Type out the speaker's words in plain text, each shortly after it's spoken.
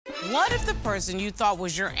What if the person you thought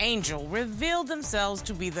was your angel revealed themselves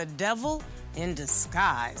to be the devil in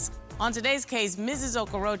disguise? On today's case, Mrs.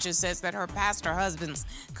 Okorocha says that her pastor husband's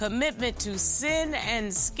commitment to sin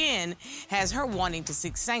and skin has her wanting to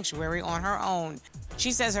seek sanctuary on her own.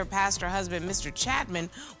 She says her pastor husband, Mr. Chatman,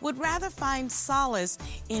 would rather find solace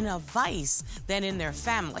in a vice than in their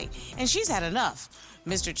family, and she's had enough.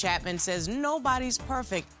 Mr. Chatman says nobody's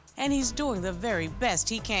perfect, and he's doing the very best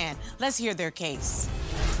he can. Let's hear their case.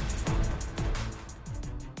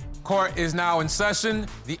 Court is now in session.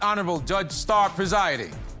 The Honorable Judge Starr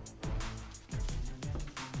presiding.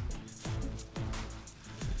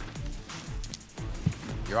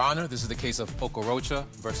 Your Honor, this is the case of Okorocha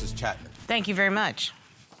versus Chatman. Thank you very much.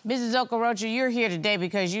 Mrs. Okorocha, you're here today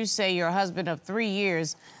because you say your husband of 3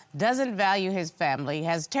 years doesn't value his family,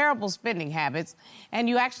 has terrible spending habits, and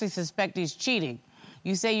you actually suspect he's cheating.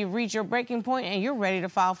 You say you've reached your breaking point and you're ready to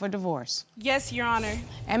file for divorce. Yes, Your Honor.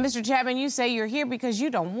 And Mr. Chapman, you say you're here because you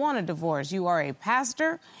don't want a divorce. You are a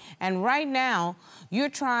pastor, and right now you're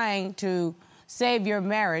trying to save your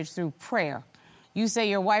marriage through prayer. You say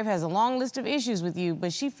your wife has a long list of issues with you,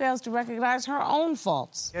 but she fails to recognize her own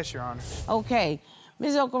faults. Yes, Your Honor. Okay.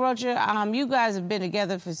 Ms. Okorocha, you guys have been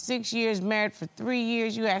together for 6 years, married for 3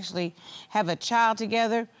 years. You actually have a child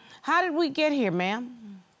together. How did we get here,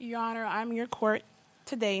 ma'am? Your Honor, I'm in your court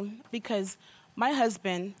today because my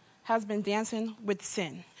husband has been dancing with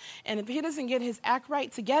sin. And if he doesn't get his act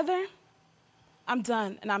right together, I'm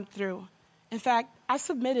done and I'm through. In fact, I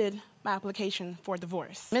submitted my application for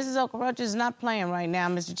divorce. Mrs. Okorocha is not playing right now,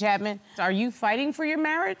 Mr. Chapman. Are you fighting for your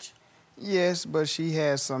marriage? Yes, but she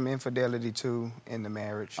has some infidelity, too, in the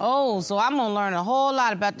marriage. Oh, so I'm going to learn a whole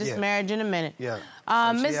lot about this marriage in a minute. Yeah.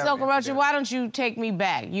 Mrs. Okorocha, why don't you take me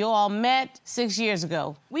back? You all met 6 years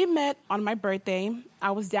ago. We met on my birthday.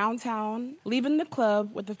 I was downtown, leaving the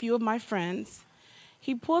club with a few of my friends.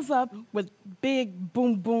 He pulls up with big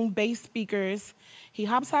boom, boom bass speakers. He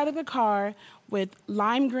hops out of the car with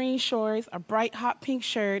lime green shorts, a bright hot pink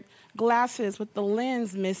shirt, glasses with the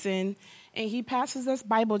lens missing, and he passes us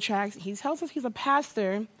Bible tracts. He tells us he's a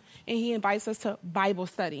pastor, and he invites us to Bible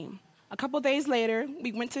study. A couple days later,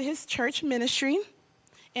 we went to his church ministry,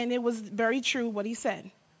 and it was very true what he said.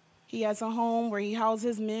 He has a home where he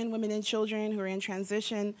houses men, women, and children who are in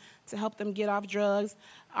transition to help them get off drugs,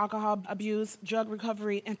 alcohol abuse, drug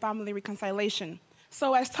recovery, and family reconciliation.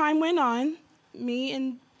 So as time went on, me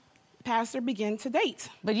and Pastor began to date.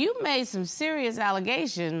 But you made some serious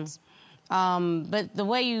allegations, but the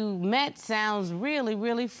way you met sounds really,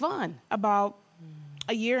 really fun. About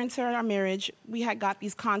a year into our marriage, we had got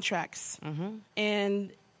these contracts.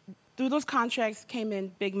 And through those contracts came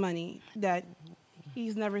in big money that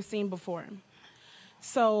he's never seen before.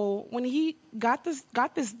 So when he got this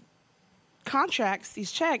contracts,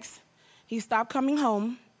 these checks, he stopped coming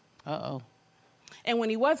home. Uh-oh. And when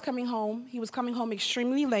he was coming home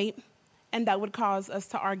extremely late, and that would cause us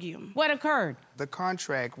to argue. What occurred? The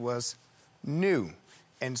contract was new.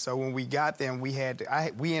 And so when we got there, we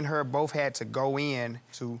and her both had to go in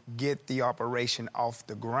to get the operation off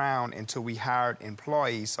the ground until we hired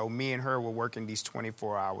employees. So me and her were working these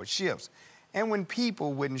 24-hour shifts. And when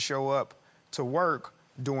people wouldn't show up to work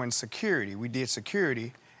doing security, we did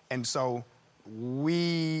security, and so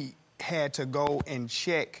we had to go and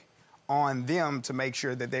check on them to make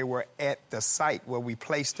sure that they were at the site where we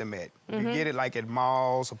placed them at. You get it like at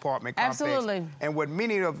malls, apartment complexes. Absolutely. And what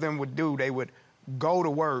many of them would do, they would go to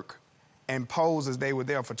work and pose as they were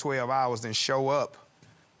there for 12 hours, then show up,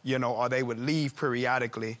 or they would leave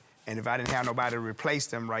periodically. And if I didn't have nobody to replace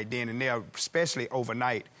them right then and there, especially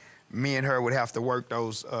overnight, me and her would have to work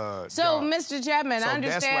those jobs. Mr. Chapman, I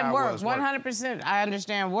understand work, 100%. I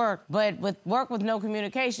understand work, but work with no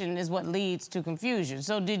communication is what leads to confusion.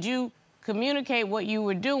 So did you communicate what you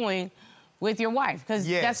were doing with your wife? Because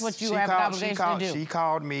that's what you have an obligation to do. She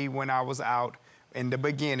called me when I was out in the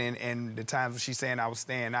beginning, and the times when she's saying I was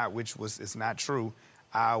staying out, it's not true.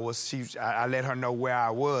 I let her know where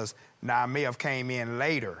I was. Now, I may have came in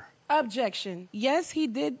later. Objection. Yes, he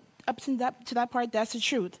did up to that part. That's the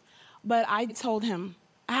truth. But I told him,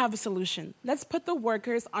 I have a solution. Let's put the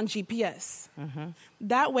workers on GPS.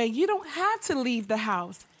 That way, you don't have to leave the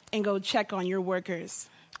house and go check on your workers.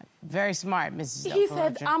 Very smart, Mrs. He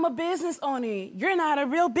said, I'm a business owner. You're not a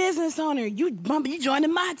real business owner. You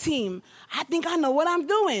joining my team. I think I know what I'm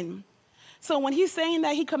doing. So when he's saying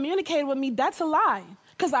that he communicated with me, that's a lie.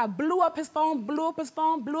 Because I blew up his phone, and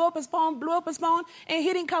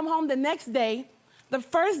he didn't come home the next day. The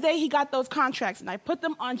first day he got those contracts, and I put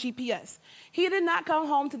them on GPS. He did not come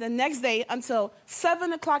home to the next day until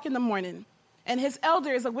 7 o'clock in the morning. And his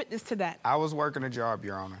elder is a witness to that. I was working a job,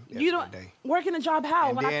 Your Honor. You don't working a job how?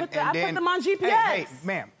 And when then, I put them on GPS. Hey,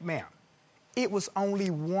 ma'am. It was only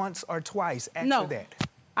once or twice after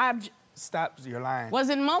that. Stop your line. Was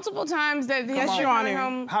it multiple times that Yes, Your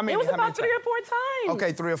Honor. How many? It was about 3 or 4 times.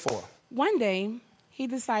 Okay, 3 or 4. One day, he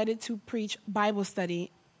decided to preach Bible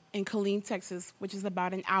study in Killeen, Texas, which is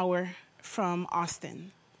about an hour from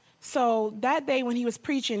Austin. So that day when he was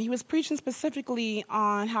preaching specifically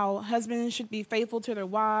on how husbands should be faithful to their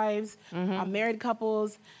wives, married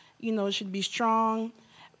couples, should be strong.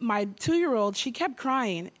 My 2-year-old, she kept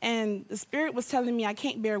crying, and the Spirit was telling me I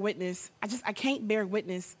can't bear witness. I can't bear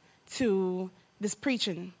witness to this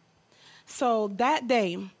preaching. So that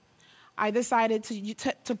day, I decided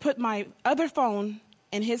to put my other phone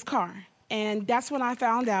in his car. And that's when I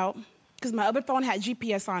found out, because my other phone had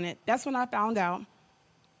GPS on it, that's when I found out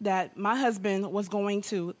that my husband was going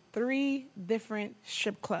to 3 different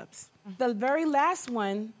strip clubs. The very last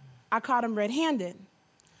one, I caught him red-handed.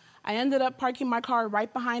 I ended up parking my car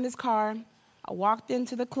right behind his car. I walked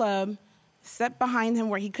into the club, sat behind him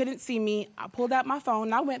where he couldn't see me. I pulled out my phone,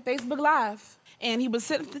 and I went Facebook Live. And he was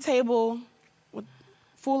sitting at the table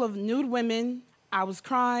full of nude women. I was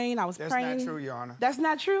crying, I was praying. That's not true, Your Honor. That's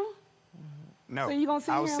not true? No. So you gonna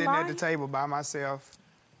sit here I was and sitting lie? at the table by myself.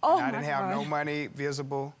 Oh, and I didn't have no money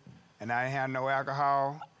visible, and I didn't have no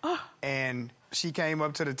alcohol. And she came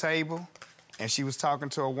up to the table, and she was talking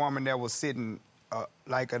to a woman that was sitting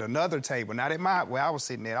like at another table, not at where I was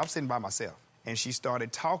sitting at. I was sitting by myself. And she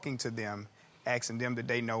started talking to them, asking them that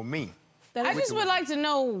they know me. I just would like to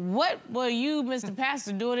know, what were you, Mr.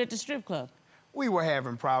 Pastor, doing at the strip club? We were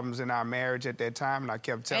having problems in our marriage at that time, and I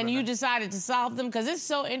kept telling her. And you decided to solve them? Because it's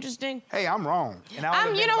so interesting. Hey, I'm wrong. You know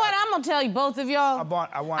what? I'm going to tell you, both of y'all.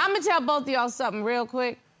 I'm going to tell both of y'all something real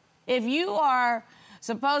quick. If you are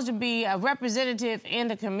supposed to be a representative in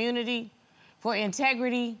the community for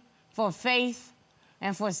integrity, for faith,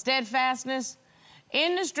 and for steadfastness,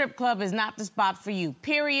 in the strip club is not the spot for you.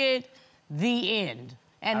 Period. The end.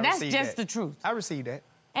 And that's just the truth. I received that.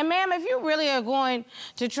 And ma'am, if you really are going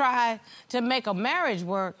to try to make a marriage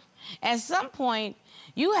work, at some point,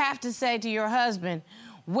 you have to say to your husband,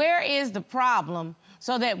 where is the problem,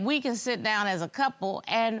 so that we can sit down as a couple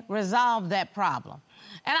and resolve that problem.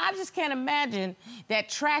 And I just can't imagine that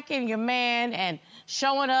tracking your man and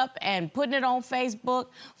showing up and putting it on Facebook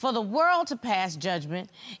for the world to pass judgment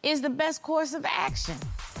is the best course of action.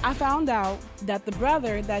 I found out that the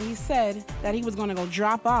brother that he said that he was going to go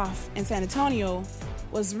drop off in San Antonio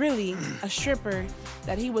was really a stripper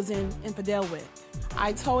that he was infidel with.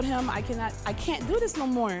 I told him I can't do this no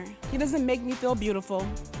more. He doesn't make me feel beautiful.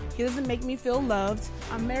 He doesn't make me feel loved.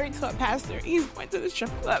 I'm married to a pastor. He's going to the strip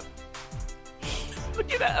club,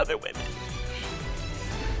 looking at other women.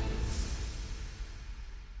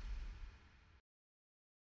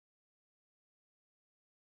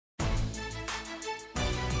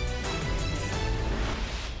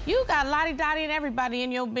 You got lottie-dottie and everybody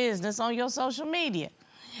in your business on your social media.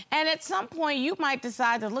 And at some point, you might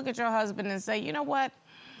decide to look at your husband and say, you know what?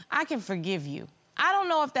 I can forgive you. I don't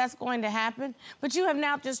know if that's going to happen, but you have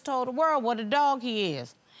now just told the world what a dog he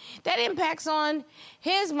is. That impacts on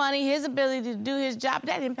his money, his ability to do his job.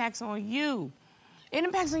 That impacts on you. It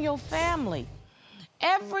impacts on your family.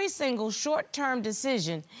 Every single short-term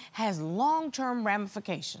decision has long-term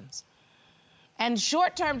ramifications. And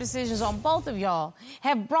short-term decisions on both of y'all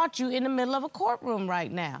have brought you in the middle of a courtroom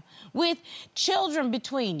right now with children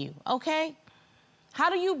between you, okay? How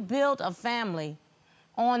do you build a family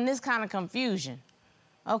on this kind of confusion,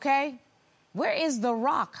 okay? Where is the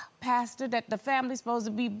rock, Pastor, that the family's supposed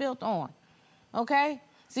to be built on, okay?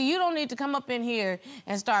 See, you don't need to come up in here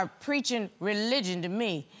and start preaching religion to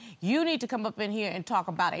me. You need to come up in here and talk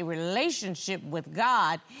about a relationship with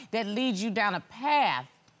God that leads you down a path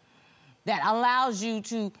that allows you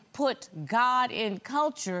to put God in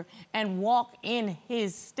culture and walk in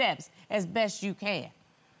his steps as best you can.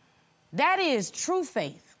 That is true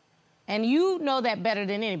faith. And you know that better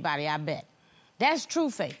than anybody, I bet. That's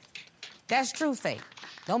true faith. That's true faith.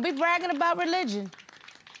 Don't be bragging about religion.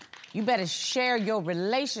 You better share your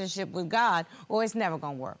relationship with God or it's never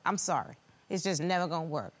gonna work. I'm sorry. It's just never gonna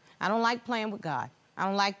work. I don't like playing with God. I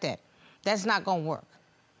don't like that. That's not gonna work.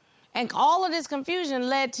 And all of this confusion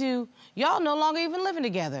led to y'all no longer even living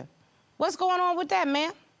together. What's going on with that,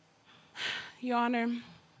 ma'am? Your Honor,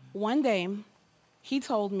 one day he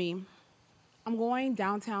told me, I'm going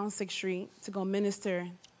downtown 6th Street to go minister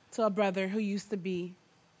to a brother who used to be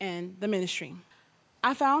in the ministry.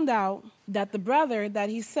 I found out that the brother that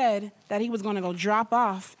he said that he was going to go drop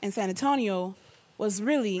off in San Antonio was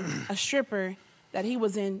really a stripper that he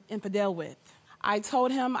was infidel with. I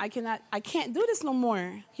told him I can't do this no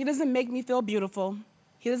more. He doesn't make me feel beautiful.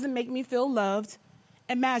 He doesn't make me feel loved.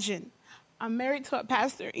 Imagine, I'm married to a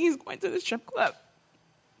pastor. He's going to the strip club,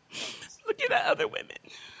 looking at other women.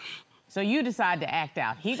 So you decide to act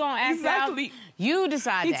out. He gonna act Exactly. out. You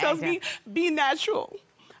decide to act out. He tells me, be natural.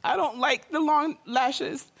 I don't like the long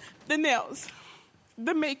lashes, the nails,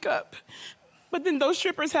 the makeup. But then those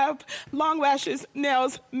strippers have long lashes,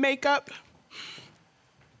 nails, makeup.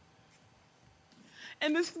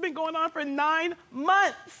 And this has been going on for 9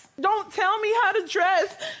 months. Don't tell me how to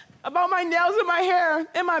dress, about my nails and my hair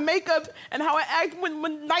and my makeup and how I act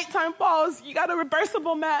when nighttime falls. You got a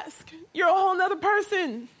reversible mask. You're a whole nother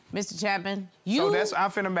person. Mr. Chapman,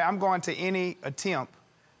 I'm going to any attempt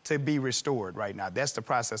to be restored right now. That's the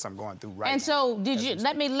process I'm going through right now. And so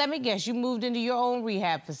let me guess, you moved into your own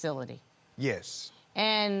rehab facility? Yes.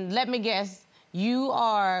 And let me guess, you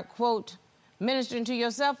are, quote, ministering to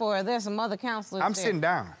yourself, or are there some other counselors I'm there? sitting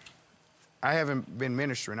down. I haven't been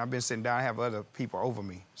ministering. I've been sitting down. I have other people over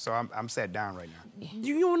me. So I'm sat down right now. Do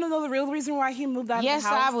you want to know the real reason why he moved out of the house?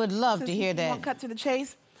 Yes, I would love to hear that. I'll cut to the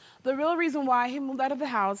chase. The real reason why he moved out of the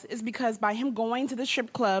house is because by him going to the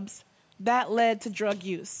strip clubs, that led to drug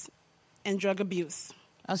use and drug abuse.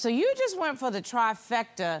 Oh, so you just went for the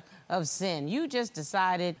trifecta of sin. You just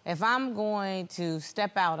decided, if I'm going to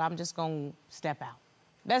step out, I'm just going to step out.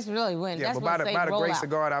 That's really when. Yeah, that's but by the grace out.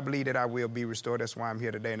 of God, I believe that I will be restored. That's why I'm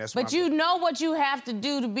here today, and that's. But you know what you have to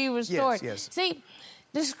do to be restored. Yes. See,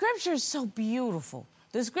 the scripture is so beautiful.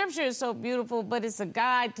 The scripture is so beautiful, but it's a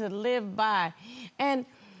guide to live by, and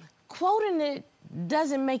quoting it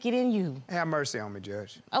doesn't make it in you. Have mercy on me,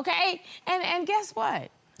 Judge. Okay, and guess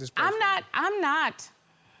what? I'm not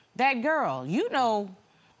that girl. You know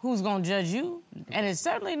who's gonna judge you, and it's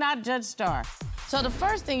certainly not Judge Starr. So the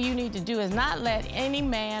first thing you need to do is not let any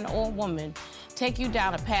man or woman take you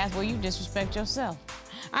down a path where you disrespect yourself.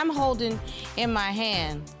 I'm holding in my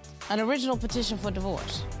hand an original petition for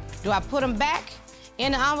divorce. Do I put them back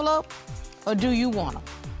in the envelope, or do you want them?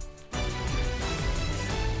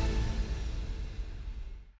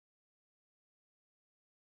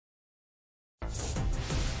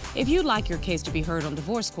 If you'd like your case to be heard on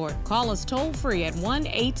divorce court, call us toll-free at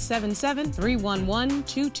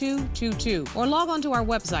 1-877-311-2222 or log on to our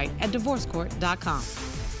website at divorcecourt.com.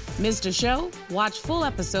 Missed a show? Watch full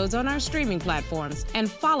episodes on our streaming platforms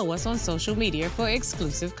and follow us on social media for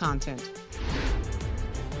exclusive content.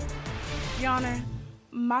 Your Honor,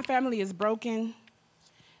 my family is broken.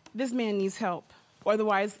 This man needs help.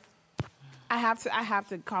 Otherwise, I have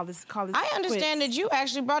to call this. I understand that you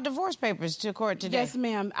actually brought divorce papers to court today. Yes,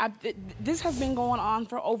 ma'am. This has been going on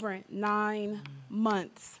for over 9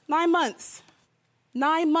 months. 9 months.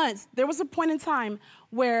 9 months. There was a point in time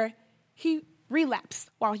where he relapsed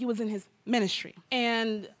while he was in his ministry.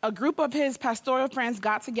 And a group of his pastoral friends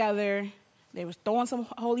got together. They were throwing some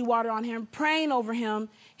holy water on him, praying over him.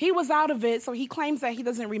 He was out of it, so he claims that he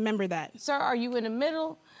doesn't remember that. Sir, are you in the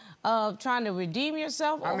middle of trying to redeem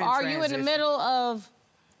yourself, or are you in the middle of...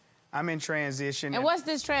 I'm in transition. And what's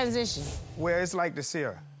this transition? Well, it's like this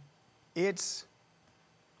here.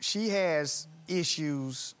 She has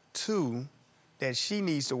issues, too, that she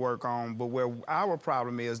needs to work on, but where our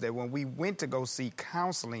problem is that when we went to go seek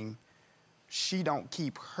counseling, she don't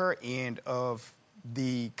keep her end of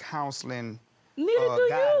the counseling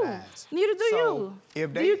guidelines. Neither do you.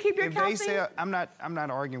 Do you keep your counseling? They say, I'm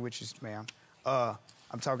not arguing with you, ma'am.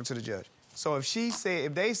 I'm talking to the judge. So if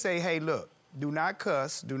they say, hey, look, do not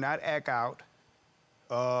cuss, do not act out,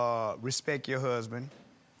 respect your husband,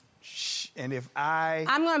 and if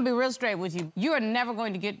I'm going to be real straight with you. You are never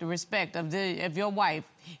going to get the respect of your wife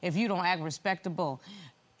if you don't act respectable.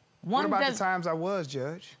 What about the times I was,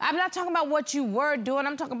 Judge? I'm not talking about what you were doing.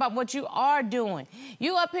 I'm talking about what you are doing.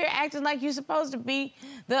 You up here acting like you're supposed to be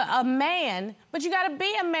a man, but you got to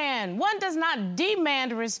be a man. One does not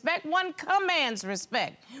demand respect. One commands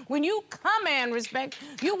respect. When you command respect,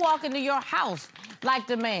 you walk into your house like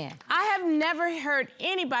the man. I have never heard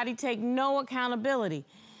anybody take no accountability.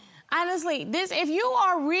 Honestly, if you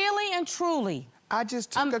are really and truly... I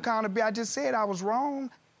just took accountability. I just said I was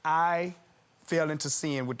wrong. I fell into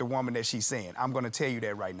sin with the woman that she's saying. I'm going to tell you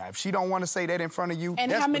that right now. If she don't want to say that in front of you, and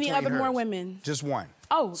that's how many other hers. more women? Just one.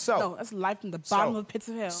 Oh, no, that's life from the bottom of the pits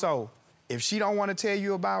of hell. So if she don't want to tell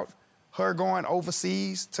you about her going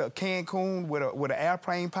overseas to Cancun with an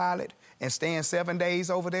airplane pilot and staying 7 days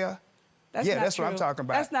over there, that's what I'm talking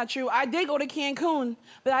about. That's not true. I did go to Cancun,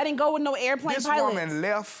 but I didn't go with no airplane pilot. This woman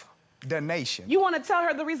left the nation. You want to tell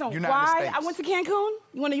her the reason United why States. I went to Cancun?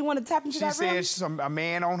 You want to tap into that room? She said a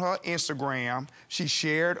man on her Instagram, she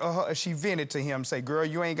shared, she vented to him, say, girl,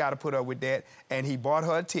 you ain't got to put up with that. And he bought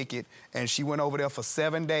her a ticket, and she went over there for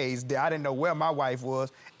 7 days. I didn't know where my wife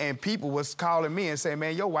was, and people was calling me and saying,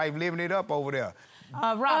 man, your wife living it up over there.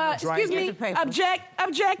 Robert, excuse me,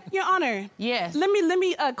 object, Your Honor. Yes. Let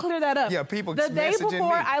me clear that up. Yeah, people The day messaging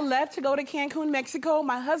before me. I left to go to Cancun, Mexico,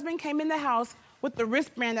 my husband came in the house with the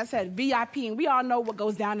wristband that said VIP, and we all know what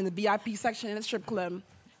goes down in the VIP section in the strip club.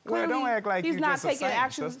 Well, don't act like he's you not just a taking saint,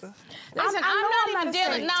 action. sister. Listen, I'm not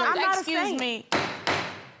dealing. No, I'm not a excuse saint. me.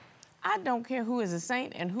 I don't care who is a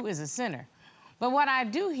saint and who is a sinner. But what I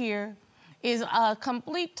do hear is a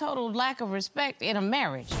complete, total lack of respect in a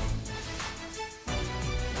marriage.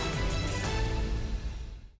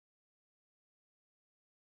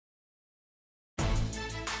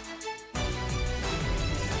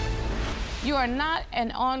 You are not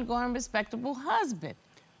an ongoing, respectable husband.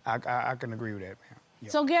 I can agree with that, ma'am. Yeah.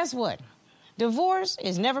 So guess what? Divorce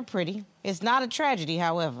is never pretty. It's not a tragedy,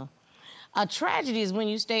 however. A tragedy is when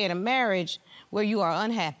you stay in a marriage where you are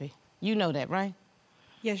unhappy. You know that, right?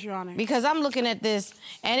 Yes, Your Honor. Because I'm looking at this,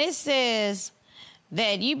 and it says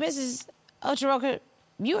that you, Mrs. Okorocha,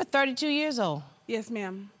 you are 32 years old. Yes,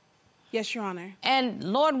 ma'am. Yes, Your Honor. And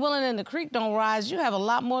Lord willing and the creek don't rise, you have a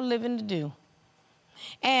lot more living to do.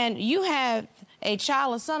 And you have a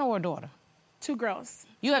child, a son or a daughter? 2 girls.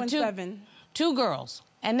 You have 7. 2 girls,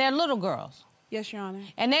 and they're little girls. Yes, Your Honor.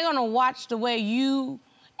 And they're gonna watch the way you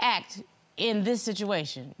act in this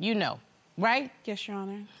situation, you know, right? Yes, Your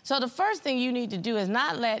Honor. So the first thing you need to do is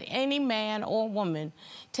not let any man or woman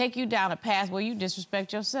take you down a path where you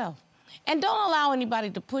disrespect yourself. And don't allow anybody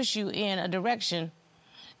to push you in a direction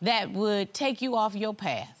that would take you off your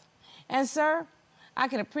path. And sir, I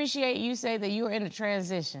can appreciate you say that you're in a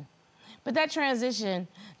transition, but that transition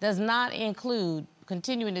does not include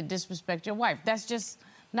continuing to disrespect your wife. That's just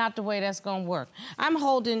not the way that's gonna work. I'm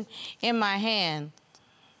holding in my hand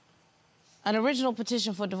an original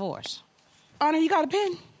petition for divorce. Honor, you got a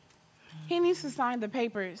pen? He needs to sign the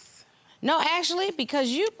papers. No, actually, because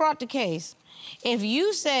you brought the case, if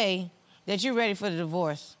you say that you're ready for the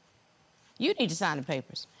divorce, you need to sign the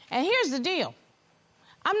papers. And here's the deal.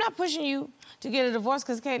 I'm not pushing you to get a divorce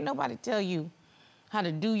because can't nobody tell you how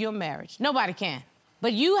to do your marriage. Nobody can.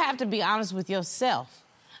 But you have to be honest with yourself.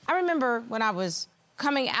 I remember when I was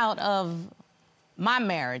coming out of my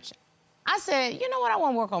marriage, I said, you know what, I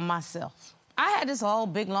want to work on myself. I had this whole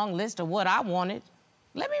big, long list of what I wanted.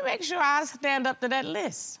 Let me make sure I stand up to that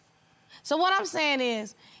list. So what I'm saying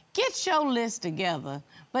is, get your list together,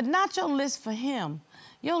 but not your list for him,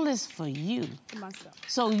 your list for you. For myself.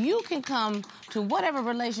 So you can come to whatever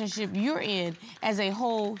relationship you're in as a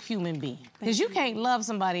whole human being. Because you can't love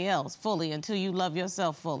somebody else fully until you love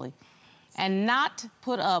yourself fully. And not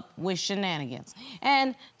put up with shenanigans.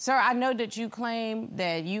 And, sir, I know that you claim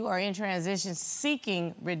that you are in transition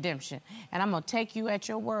seeking redemption. And I'm going to take you at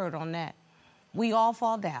your word on that. We all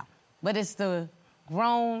fall down. But it's the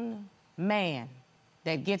grown man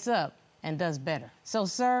that gets up and does better. So,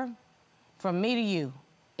 sir, from me to you,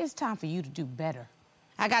 it's time for you to do better.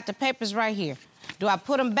 I got the papers right here. Do I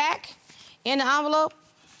put them back in the envelope,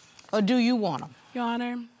 or do you want them? Your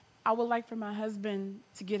Honor, I would like for my husband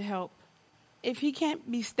to get help. If he can't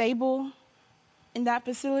be stable in that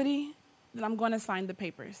facility, then I'm going to sign the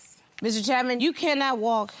papers. Mr. Chatman, you cannot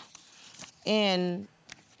walk in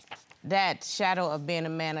that shadow of being a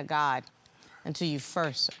man of God until you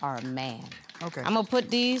first are a man. Okay. I'm gonna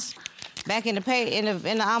put these back in the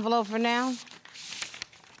envelope for now,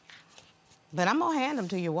 but I'm gonna hand them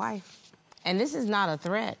to your wife. And this is not a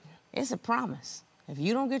threat; it's a promise. If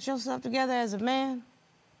you don't get yourself together as a man,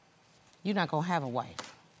 you're not gonna have a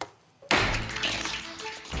wife.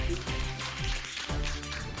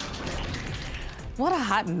 What a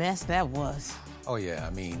hot mess that was. Oh, yeah.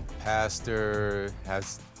 I mean, pastor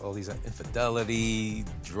has all these infidelity,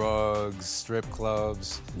 drugs, strip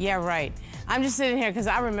clubs. Yeah, right. I'm just sitting here because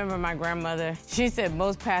I remember my grandmother. She said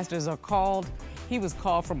most pastors are called. He was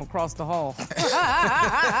called from across the hall.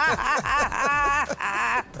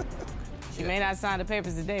 She may not sign the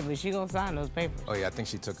papers today, but she gonna sign those papers. Oh, yeah. I think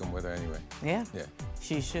she took them with her anyway. Yeah? Yeah.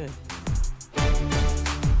 She should.